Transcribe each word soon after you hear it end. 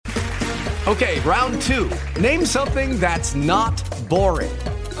Okay, round two. Name something that's not boring.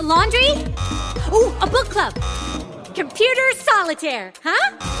 A laundry? Ooh, a book club. Computer solitaire,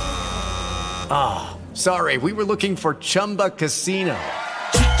 huh? Ah, sorry, we were looking for Chumba Casino.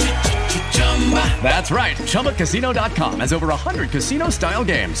 That's right, ChumbaCasino.com has over 100 casino-style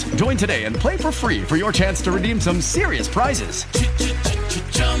games. Join today and play for free for your chance to redeem some serious prizes.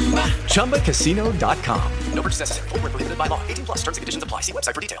 ChumbaCasino.com. No purchase necessary. Void where prohibited by law. 18+ terms and conditions apply. See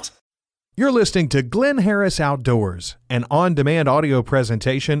website for details. You're listening to Glynn Harris Outdoors, an on-demand audio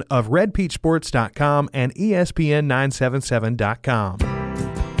presentation of RedPeachSports.com and ESPN977.com.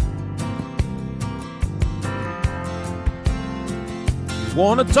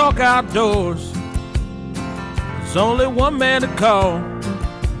 Wanna talk outdoors? There's only one man to call.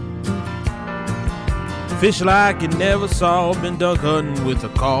 Fish like you never saw, been duck hunting with a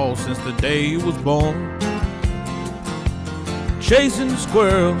call since the day he was born. Chasing the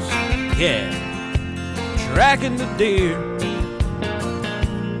squirrels, yeah, tracking the deer.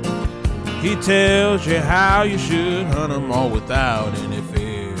 He tells you how you should hunt them all without any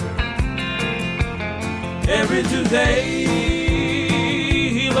fear. Every Tuesday,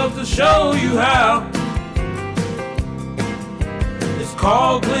 he loves to show you how. It's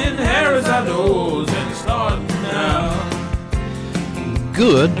called Glynn Harris Outdoors, and it's starting now.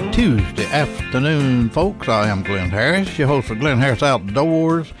 Good Tuesday afternoon, folks. I am Glynn Harris, your host for Glynn Harris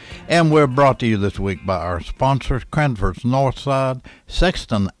Outdoors, and we're brought to you this week by our sponsors, Cranford's Northside,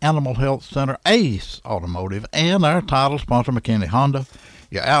 Sexton Animal Health Center, Ace Automotive, and our title sponsor, McKinney Honda,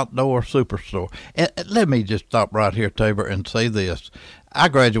 your outdoor superstore. And let me just stop right here, Tabor, and say this. I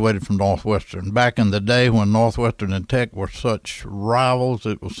graduated from Northwestern. Back in the day when Northwestern and Tech were such rivals,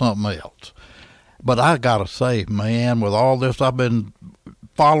 it was something else. But I got to say, man, with all this I've been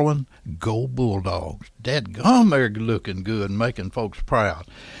following, go Bulldogs. Dadgum, they're looking good and making folks proud.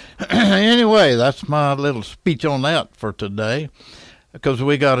 Anyway, that's my little speech on that for today, because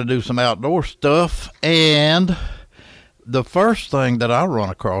we got to do some outdoor stuff. And the first thing that I run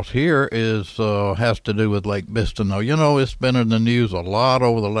across here is has to do with Lake Bistineau. You know, it's been in the news a lot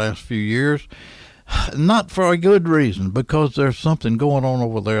over the last few years. Not for a good reason, because there's something going on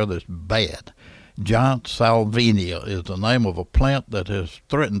over there that's bad. Giant salvinia is the name of a plant that has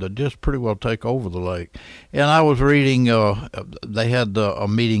threatened to just pretty well take over the lake. And I was reading, they had a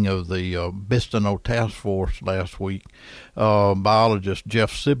meeting of the Bistineau Task Force last week. Biologist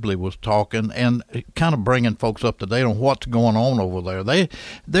Jeff Sibley was talking and kind of bringing folks up to date on what's going on over there.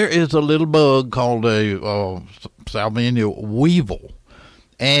 There is a little bug called a salvinia weevil,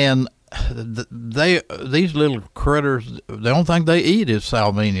 and these little critters, the only thing they eat is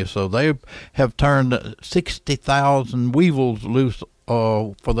salvinia, so they have turned 60,000 weevils loose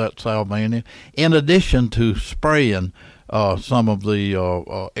for that salvinia, in addition to spraying some of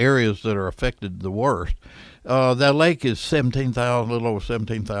the areas that are affected the worst. That lake is a little over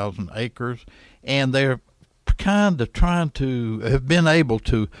 17,000 acres, and they're kind of trying to have been able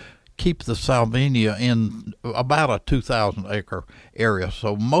to keep the salvinia in about a 2,000 acre area.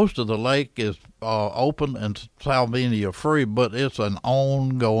 So most of the lake is open and salvinia free, but it's an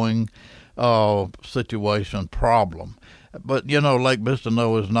ongoing situation problem. But you know, Lake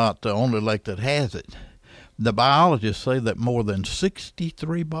Bistineau is not the only lake that has it. The biologists say that more than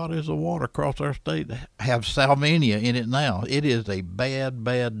 63 bodies of water across our state have salvinia in it now. It is a bad,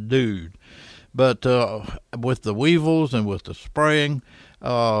 bad dude. But with the weevils and with the spraying,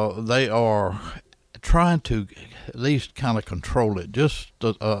 they are trying to at least kind of control it just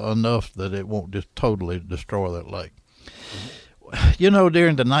enough that it won't just totally destroy that lake. You know,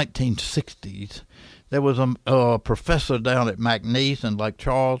 during the 1960s, there was a professor down at McNeese in Lake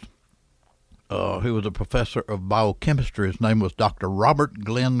Charles who was a professor of biochemistry. His name was Dr. Robert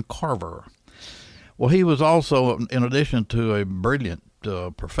Glenn Carver. Well, he was also, in addition to a brilliant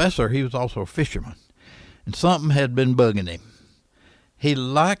professor, he was also a fisherman. And something had been bugging him. He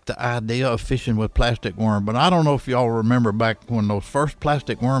liked the idea of fishing with plastic worm, but I don't know if y'all remember back when those first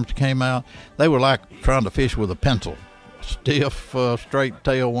plastic worms came out, they were like trying to fish with a pencil. Stiff, straight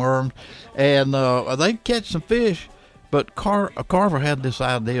tail worms. And they'd catch some fish, but Carver had this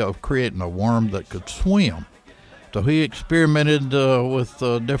idea of creating a worm that could swim. So he experimented with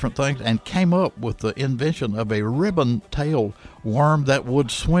different things and came up with the invention of a ribbon-tailed worm that would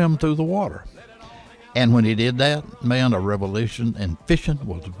swim through the water. And when he did that, man, a revolution in fishing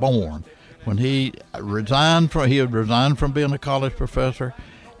was born. When he had resigned from being a college professor,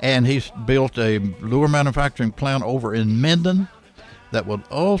 and he built a lure manufacturing plant over in Minden that would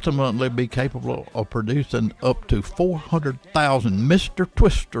ultimately be capable of producing up to 400,000 Mr.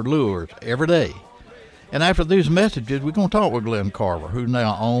 Twister lures every day. And after these messages, we're going to talk with Glynn Carver, who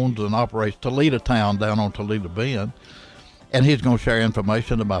now owns and operates Toledo Town down on Toledo Bend. And he's going to share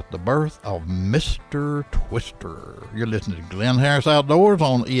information about the birth of Mr. Twister. You're listening to Glynn Harris Outdoors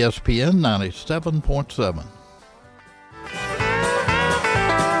on ESPN 97.7.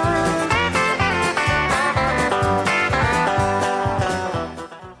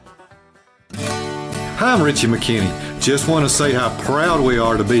 Hi, I'm Richie McKinney. Just want to say how proud we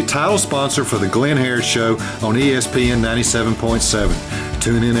are to be title sponsor for the Glynn Harris Show on ESPN 97.7.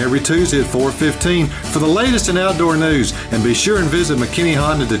 Tune in every Tuesday at 4:15 for the latest in outdoor news, and be sure and visit McKinney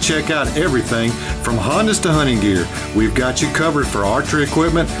Honda to check out everything from Hondas to hunting gear. We've got you covered for archery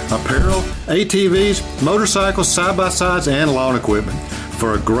equipment, apparel, ATVs, motorcycles, side-by-sides, and lawn equipment.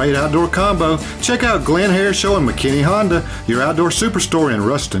 For a great outdoor combo, check out Glynn Harris Show and McKinney Honda, your outdoor superstore in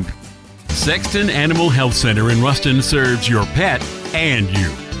Ruston. Sexton Animal Health Center in Ruston serves your pet and you,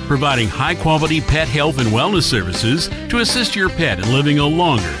 providing high-quality pet health and wellness services to assist your pet in living a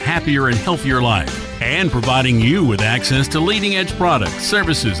longer, happier, and healthier life, and providing you with access to leading-edge products,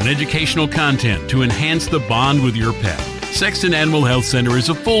 services, and educational content to enhance the bond with your pet. Sexton Animal Health Center is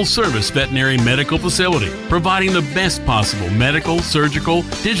a full-service veterinary medical facility, providing the best possible medical, surgical,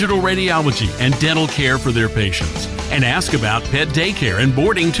 digital radiology, and dental care for their patients. And ask about pet daycare and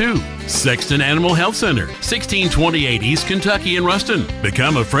boarding, too. Sexton Animal Health Center, 1628 East Kentucky in Ruston.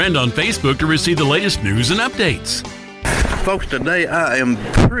 Become a friend on Facebook to receive the latest news and updates. Folks, today I am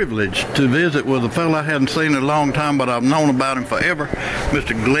privileged to visit with a fellow I hadn't seen in a long time, but I've known about him forever,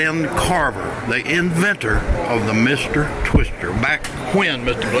 Mr. Glynn Carver, the inventor of the Mr. Twister. Back when,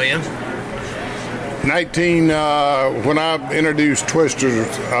 Mr. Glynn? When I introduced Twisters,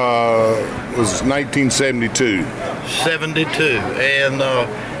 was 1972. 72. And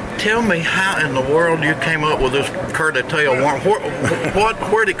tell me how in the world you came up with this curly tail worm.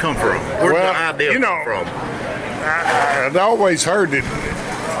 Where'd it come from? Where'd the idea come from? I'd always heard it.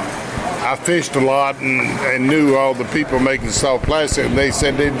 I fished a lot and knew all the people making soft plastic, and they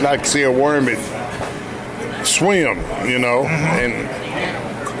said they'd like to see a worm swim, and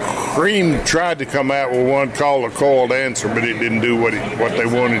Cream tried to come out with one called a coiled answer, but it didn't do what they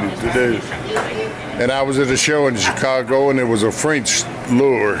wanted it to do. And I was at a show in Chicago, and there was a French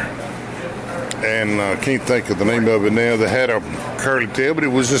lure, and I can't think of the name of it now. They had a curly tail, but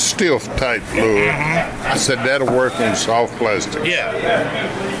it was a stiff type lure. I said that'll work on soft plastic. Yeah.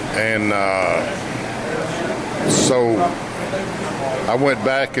 And so I went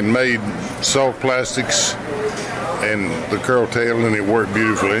back and made soft plastics and the curl tail, and it worked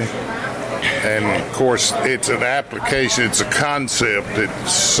beautifully. And of course, it's an application, it's a concept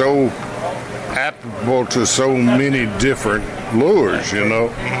that's so applicable to so many different lures, And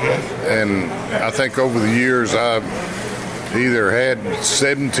I think over the years I've either had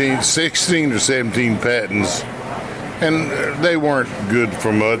 16 or 17 patents, and they weren't good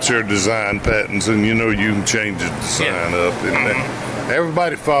for much. They're design patents, and you can change the design up. And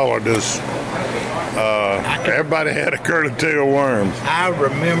everybody followed us. Everybody had a curly tail worm. I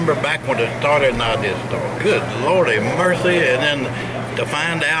remember back when it started and I did start. Good Lordy mercy. And then to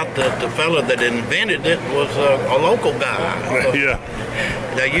find out that the fellow that invented it was a local guy. Yeah.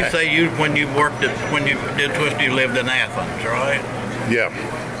 Now you say when you did Twister, you lived in Athens, right? Yeah.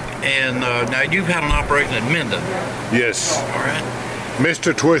 And now you've had an operation in Minden. Yes. All right.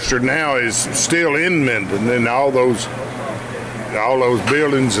 Mr. Twister now is still in Minden, and all those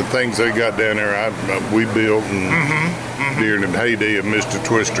buildings and things they got down there, we built during the heyday of Mr.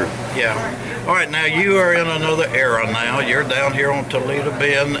 Twister. Yeah. All right, now you are in another era now. You're down here on Toledo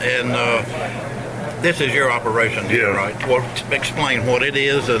Bend, and this is your operation here, right? Well, explain what it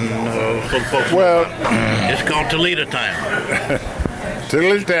is, and so folks it's called Toledo Town.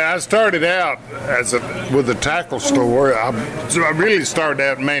 Toledo Town. I started out with a tackle store. I really started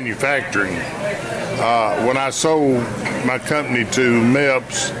out manufacturing. When I sold my company to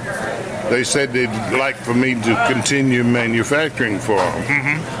MEPS, they said they'd like for me to continue manufacturing for them.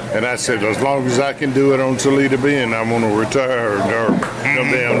 And I said, as long as I can do it on Toledo Bend, I'm going to retire or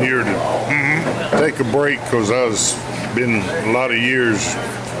come down here to take a break, because I was been a lot of years,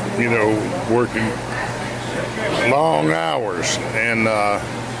 working long hours. And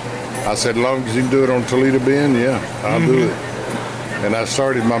I said, as long as you can do it on Toledo Bend, I'll do it. And I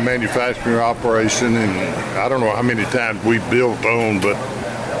started my manufacturing operation, and I don't know how many times we built on, but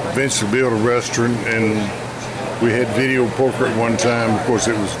eventually built a restaurant, and we had video poker at one time. Of course,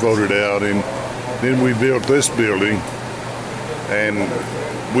 it was voted out, and then we built this building, and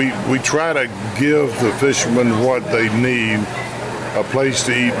we try to give the fishermen what they need: a place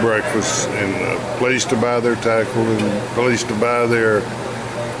to eat breakfast, and a place to buy their tackle, and a place to buy their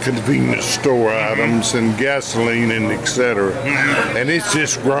convenience store items and gasoline and et cetera. And it's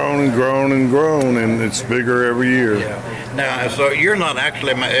just grown and grown and grown, and it's bigger every year. Yeah. Now, so you're not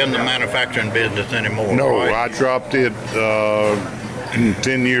actually in the manufacturing business anymore, No, right? I dropped it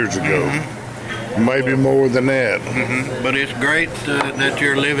 10 years ago. Maybe more than that. But it's great that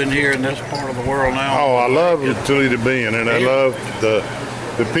you're living here in this part of the world now. Oh, I love Toledo Bend, and I love the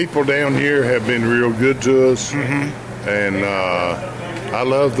people down here have been real good to us. And I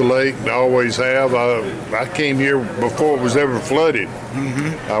love the lake. I always have. I came here before it was ever flooded.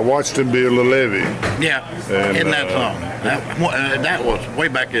 I watched them build a levee. Yeah, And, isn't that something? That was way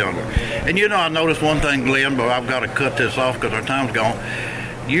back yonder. And I noticed one thing, Glenn, but I've got to cut this off because our time's gone.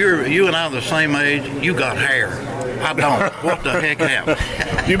 You and I are the same age. You got hair. I don't. What the heck happened?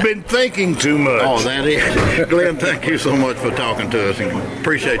 You've been thinking too much. Oh, that is. Glenn, thank you so much for talking to us, and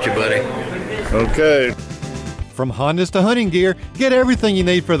appreciate you, buddy. Okay. From Hondas to hunting gear, get everything you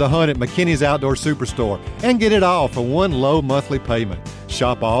need for the hunt at McKinney's Outdoor Superstore and get it all for one low monthly payment.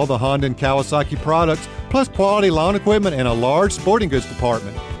 Shop all the Honda and Kawasaki products, plus quality lawn equipment and a large sporting goods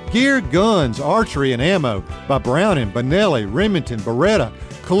department. Gear, guns, archery, and ammo by Browning, Benelli, Remington, Beretta,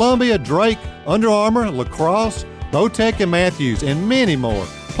 Columbia, Drake, Under Armour, Lacrosse, Bowtech, and Matthews, and many more.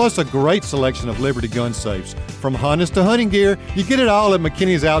 Plus a great selection of Liberty gun safes. From Hondas to hunting gear, you get it all at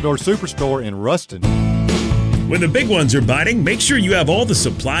McKinney's Outdoor Superstore in Ruston. When the big ones are biting, make sure you have all the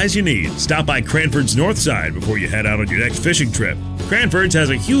supplies you need. Stop by Cranford's North Side before you head out on your next fishing trip. Cranford's has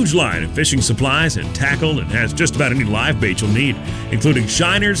a huge line of fishing supplies and tackle and has just about any live bait you'll need, including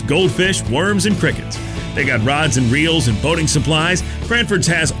shiners, goldfish, worms, and crickets. They got rods and reels and boating supplies. Cranford's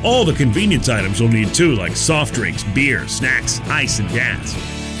has all the convenience items you'll need too, like soft drinks, beer, snacks, ice, and gas.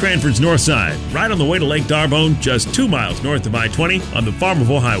 Cranford's North Side, right on the way to Lake D'Arbonne, just 2 miles north of I-20 on the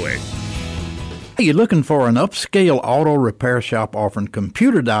Farmerville Highway. Are you looking for an upscale auto repair shop offering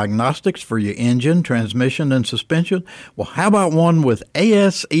computer diagnostics for your engine, transmission, and suspension? Well, how about one with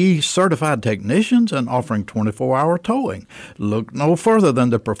ASE certified technicians and offering 24-hour towing? Look no further than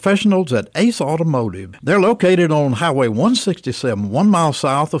the professionals at Ace Automotive. They're located on Highway 167, 1 mile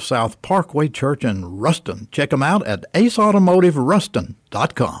south of South Parkway Church in Ruston. Check them out at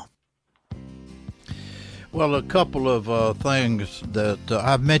aceautomotiveruston.com. Well, a couple of things that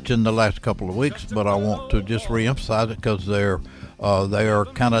I've mentioned the last couple of weeks, but I want to just reemphasize it because they are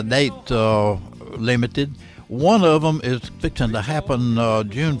kind of date limited. One of them is fixing to happen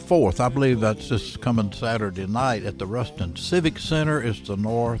June 4th. I believe that's this coming Saturday night at the Ruston Civic Center. It's the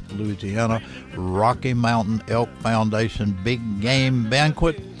North Louisiana Rocky Mountain Elk Foundation Big Game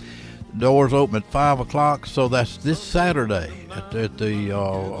Banquet. Doors open at 5 o'clock, so that's this Saturday at the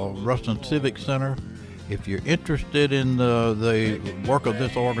Ruston Civic Center. If you're interested in the work of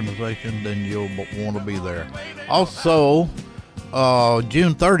this organization, then you'll want to be there. Also,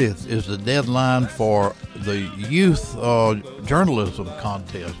 June 30th is the deadline for the youth journalism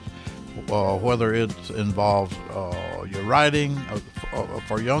contest, whether it involves your writing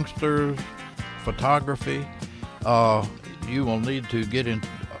for youngsters, photography. You will need to get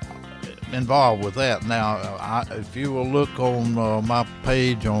involved with that. Now, if you will look on my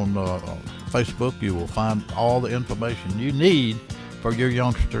page on Facebook, you will find all the information you need for your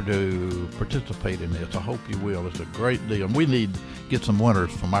youngster to participate in this. I hope you will. It's a great deal. And we need to get some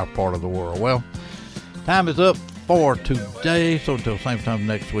winners from our part of the world. Well, time is up for today. So until same time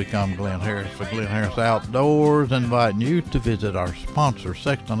next week, I'm Glynn Harris for Glynn Harris Outdoors, inviting you to visit our sponsor,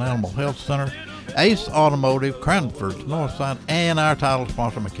 Sexton Animal Health Center, Ace Automotive, Cranford's Northside, and our title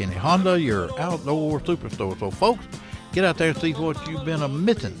sponsor, McKinney Honda, your outdoor superstore. So, folks, get out there and see what you've been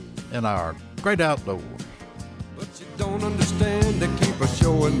missing in our great outdoors. But you don't understand, they keep a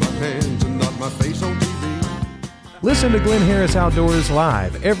showing my hands and not my face on TV. Listen to Glynn Harris Outdoors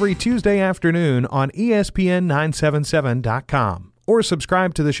live every Tuesday afternoon on ESPN977.com or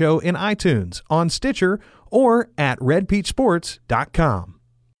subscribe to the show in iTunes, on Stitcher, or at redpeachsports.com.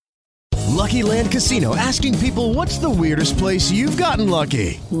 Lucky Land Casino, asking people, what's the weirdest place you've gotten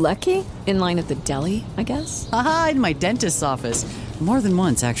lucky? Lucky? In line at the deli, I guess? Aha, in my dentist's office. More than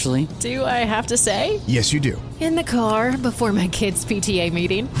once, actually. Do I have to say? Yes, you do. In the car before my kids' PTA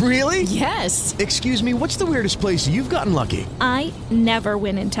meeting. Really? Yes. Excuse me, what's the weirdest place you've gotten lucky? I never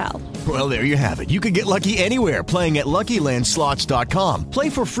win and tell. Well, there you have it. You can get lucky anywhere, playing at LuckyLandSlots.com.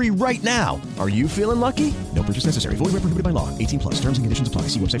 Play for free right now. Are you feeling lucky? No purchase necessary. Void where prohibited by law. 18+. Terms and conditions apply.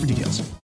 See website for details.